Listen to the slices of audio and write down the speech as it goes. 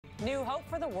New hope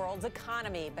for the world's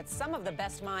economy, but some of the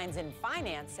best minds in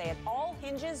finance say it all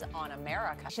hinges on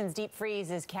America. The nation's deep freeze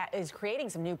is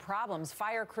creating some new problems.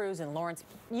 Fire crews in Lawrence,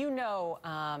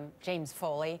 James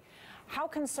Foley. How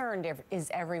concerned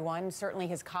is everyone? Certainly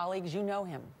his colleagues, you know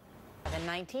him.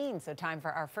 19, so time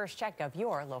for our first check of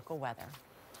your local weather.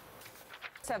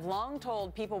 Have long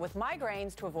told people with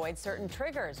migraines to avoid certain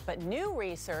triggers, but new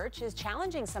research is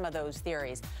challenging some of those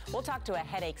theories. We'll talk to a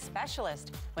headache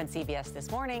specialist when CBS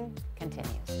This Morning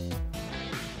continues.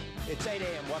 It's 8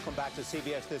 a.m. Welcome back to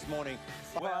CBS This Morning.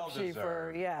 Well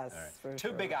deserved. Yes. Right. For Two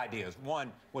sure. big ideas.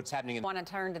 One, what's happening in... I want to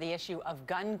turn to the issue of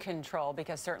gun control,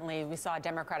 because certainly we saw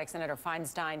Democratic Senator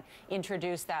Feinstein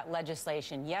introduce that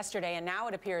legislation yesterday, and now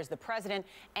it appears the president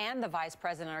and the vice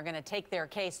president are going to take their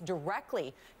case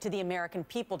directly to the American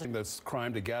people. This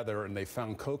crime together, and they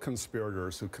found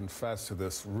co-conspirators who confessed to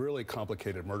this really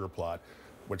complicated murder plot,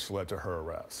 which led to her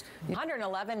arrest.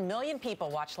 111 million people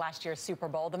watched last year's Super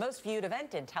Bowl, the most viewed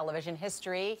event in television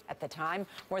history at the time.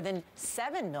 More than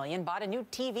 7 million bought a new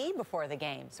TV before the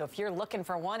game. So if you're looking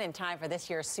for one in time for this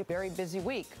year's Very busy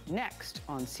week. Next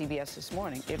on CBS This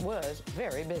Morning, it was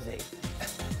very busy.